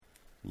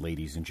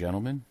Ladies and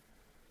gentlemen,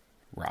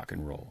 rock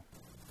and roll.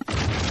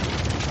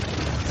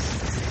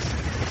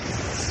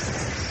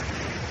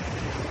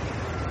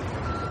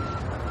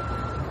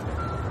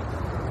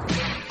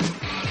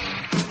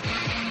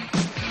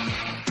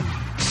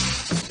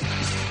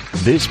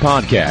 This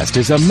podcast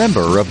is a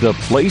member of the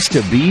Place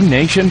to Be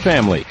Nation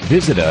family.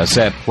 Visit us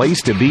at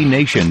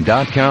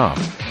placetobenation.com,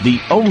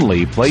 the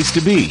only place to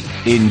be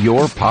in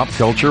your pop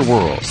culture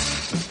world.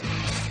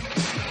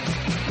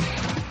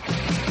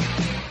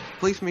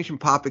 PlayStation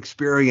Pop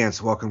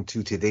Experience. Welcome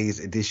to today's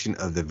edition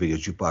of the Video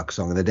Jukebox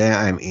Song of the Day.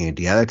 I'm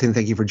Andy Atherton.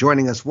 Thank you for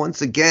joining us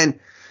once again.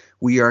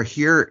 We are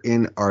here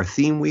in our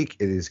theme week.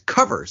 It is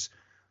covers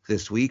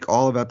this week,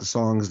 all about the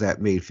songs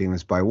that made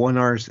famous by one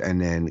artist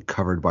and then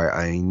covered by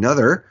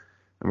another.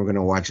 And we're going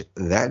to watch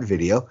that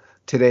video.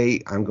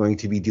 Today, I'm going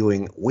to be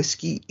doing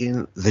Whiskey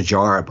in the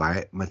Jar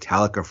by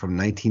Metallica from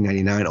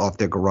 1999 off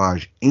their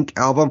Garage Inc.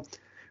 album,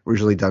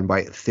 originally done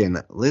by Thin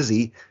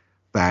Lizzy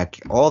back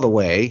all the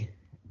way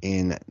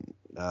in,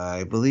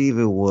 I believe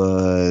it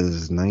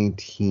was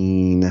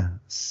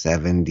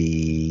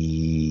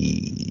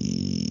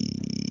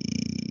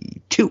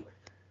 1972.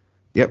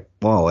 Yep,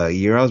 well, a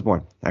year I was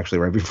born. Actually,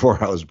 right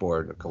before I was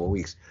born, a couple of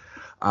weeks.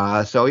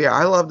 So yeah,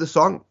 I love the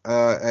song.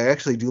 I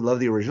actually do love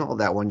the original.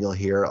 That one you'll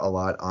hear a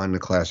lot on the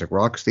classic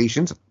rock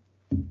stations.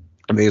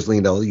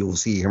 Amazingly, though, you will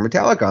see here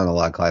Metallica on a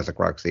lot of classic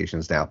rock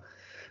stations now.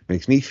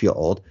 Makes me feel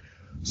old.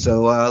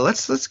 So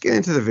let's get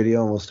into the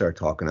video and we'll start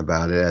talking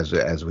about it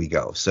as we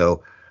go.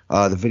 So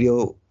the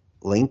video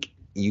link,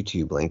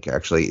 YouTube link,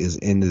 actually is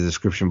in the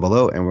description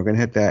below, and we're gonna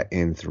hit that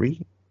in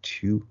 3,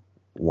 2,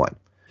 1.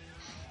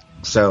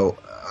 So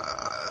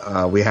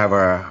we have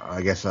our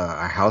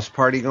house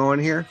party going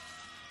here.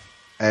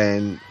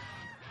 And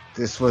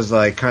this was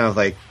kind of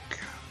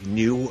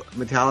new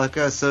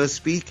Metallica, so to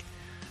speak.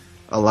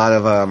 A lot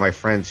of my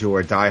friends who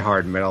are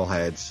diehard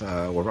metalheads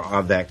were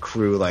of that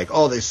crew.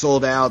 They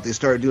sold out. They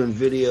started doing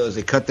videos.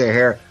 They cut their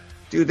hair.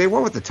 Dude, they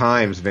went with the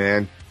times,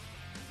 man.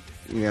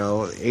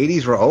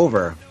 80s were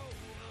over.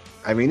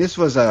 I mean, this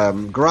was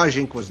Garage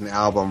Inc. was an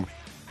album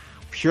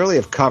purely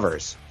of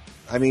covers.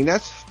 I mean,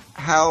 that's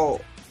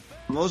how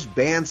most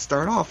bands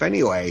start off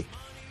anyway.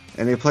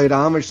 And they played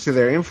homage to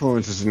their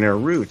influences and their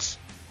roots.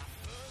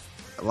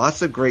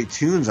 Lots of great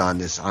tunes on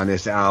this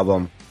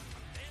album.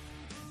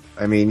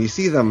 I mean, you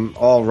see them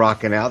all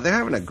rocking out. They're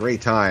having a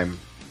great time.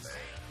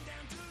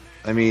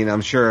 I mean, I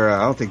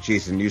don't think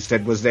Jason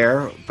Newsted was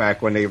there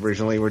back when they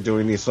originally were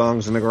doing these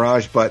songs in the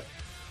garage, but,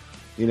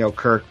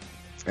 Kirk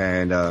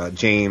and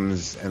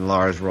James and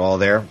Lars were all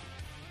there.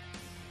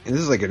 And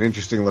this is an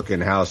interesting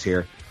looking house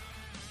here.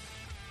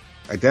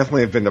 I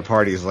definitely have been to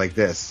parties like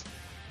this.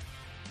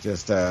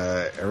 Just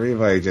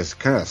everybody just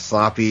kind of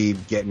sloppy,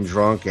 getting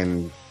drunk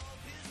and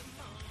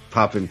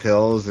popping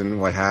pills and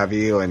what have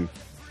you, and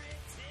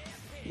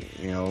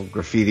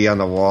graffiti on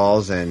the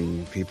walls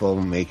and people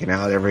making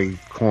out every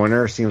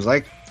corner, seems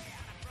like.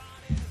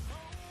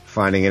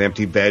 Finding an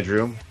empty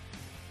bedroom.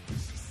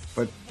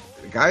 But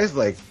guys,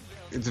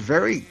 it's a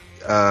very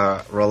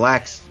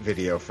relaxed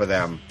video for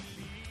them.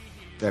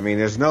 I mean,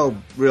 there's no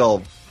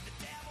real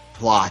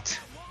plot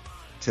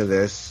to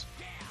this.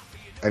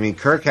 I mean,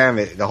 Kirk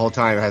Hammett the whole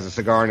time has a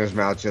cigar in his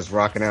mouth, just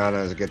rocking out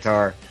on his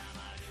guitar.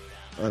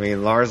 I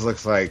mean, Lars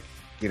looks like,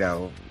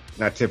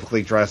 not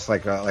typically dressed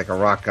like a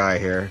rock guy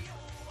here.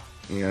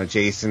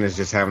 Jason is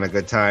just having a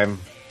good time.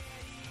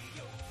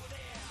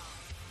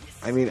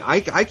 I mean, I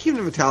came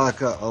to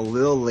Metallica a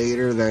little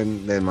later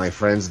than my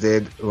friends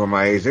did, who are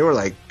my age. They were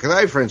because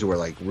I had friends who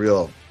were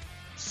real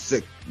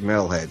sick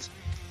metalheads.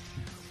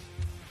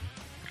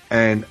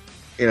 And,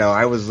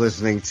 I was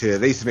listening to,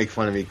 they used to make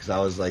fun of me because I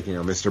was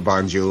Mr.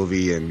 Bon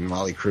Jovi and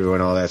Motley Crue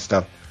and all that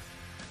stuff.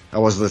 I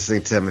was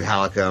listening to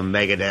Metallica,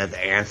 Megadeth,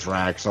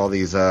 Anthrax, all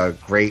these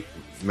great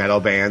metal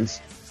bands.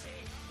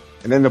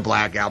 And then the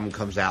Black album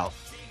comes out,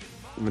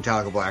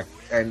 Metallica Black,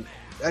 and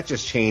that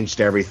just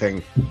changed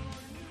everything.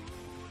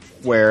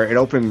 Where it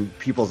opened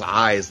people's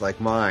eyes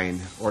like mine,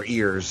 or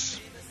ears,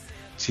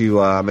 to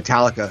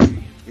Metallica,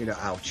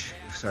 ouch,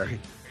 sorry,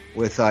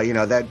 with,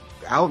 that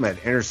album at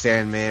Enter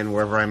Sandman,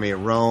 Wherever I May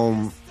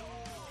Roam,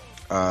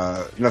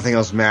 Nothing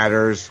Else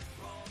Matters.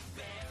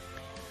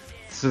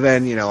 So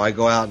then, I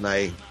go out and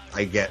I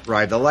get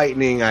Ride the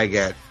Lightning, I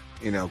get,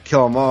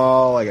 Kill 'Em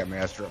All, I get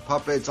Master of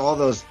Puppets, all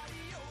those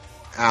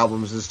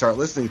albums to start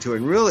listening to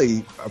and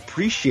really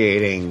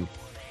appreciating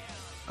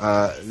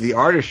the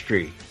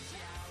artistry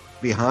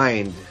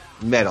behind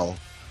metal,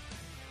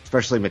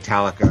 especially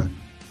Metallica.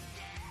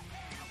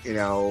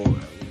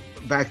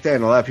 Back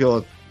then, a lot of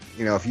people,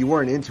 if you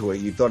weren't into it,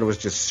 you thought it was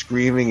just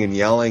screaming and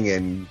yelling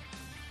and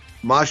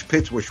mosh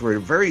pits, which were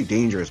very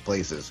dangerous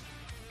places.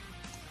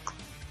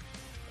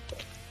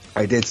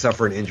 I did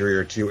suffer an injury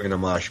or two in a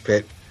mosh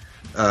pit,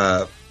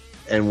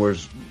 and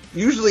was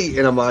usually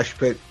in a mosh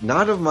pit,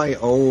 not of my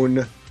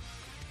own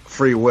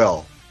free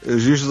will. It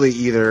was usually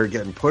either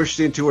getting pushed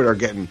into it or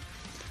getting,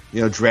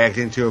 dragged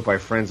into it by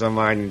friends of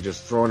mine and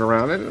just thrown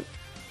around. And,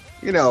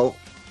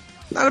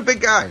 not a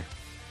big guy.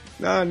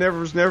 No,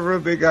 was never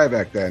a big guy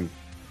back then.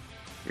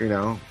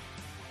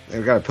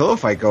 they've got a pillow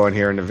fight going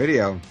here in the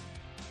video.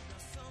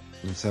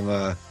 And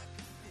some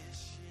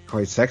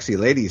quite sexy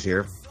ladies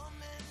here.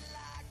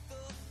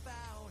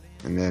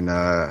 And then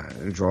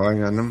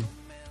drawing on them.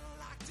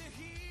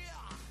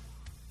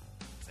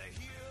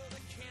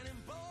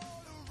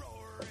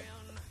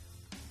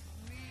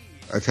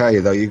 I tell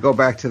you, though, you go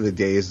back to the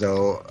days,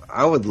 though,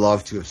 I would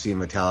love to have seen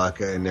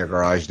Metallica in their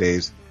garage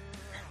days.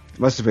 It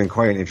must have been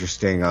quite an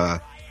interesting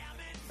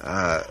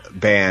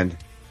band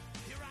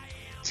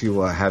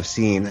to have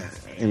seen.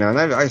 You know, and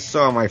I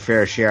saw my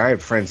fair share. I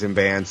had friends in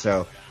bands,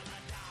 so,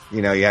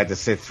 you know, you had to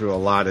sit through a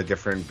lot of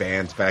different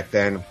bands back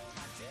then.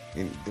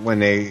 When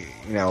they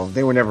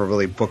were never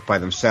really booked by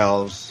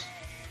themselves.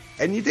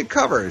 And you did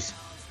covers.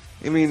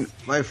 I mean,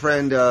 my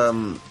friend...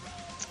 one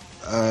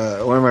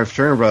of my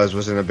fraternity brothers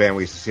was in a band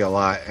we used to see a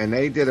lot, and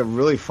they did a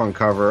really fun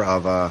cover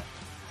of,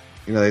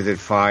 they did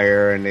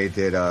Fire, and they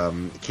did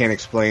Can't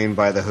Explain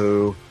by The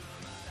Who.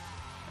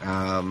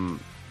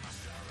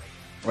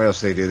 What else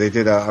did they do? They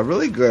did a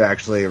really good,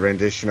 actually,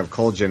 rendition of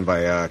Cold Gin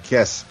by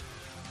Kiss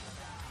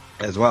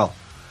as well.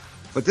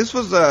 But this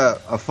was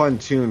a fun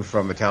tune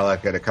from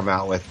Metallica to come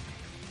out with,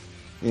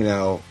 you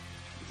know,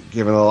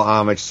 giving a little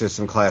homage to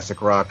some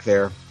classic rock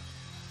there.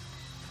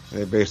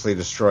 They basically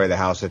destroy the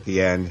house at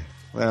the end.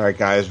 All right,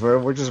 guys,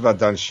 we're just about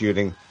done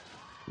shooting.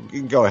 You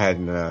can go ahead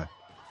and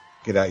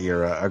get out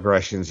your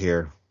aggressions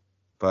here.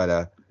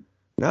 But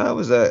no, it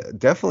was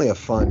definitely a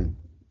fun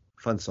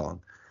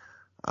song.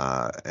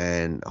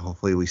 And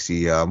hopefully we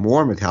see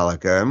more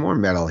Metallica and more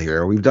metal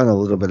here. We've done a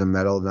little bit of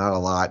metal, not a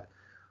lot.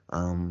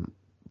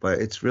 But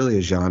it's really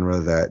a genre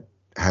that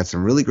had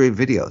some really great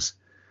videos.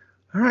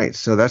 All right,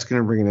 so that's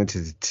going to bring it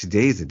into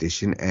today's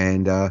edition.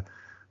 And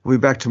we'll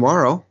be back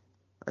tomorrow.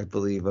 I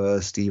believe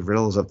Steve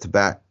Riddle is up to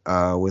bat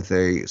with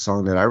a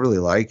song that I really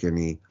like, and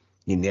he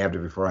nabbed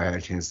it before I had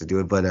a chance to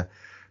do it, but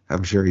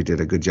I'm sure he did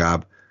a good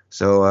job.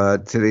 So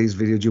today's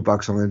Video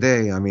Jukebox Song of the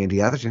Day, I'm Andy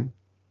Atherton.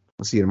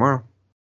 We'll see you tomorrow.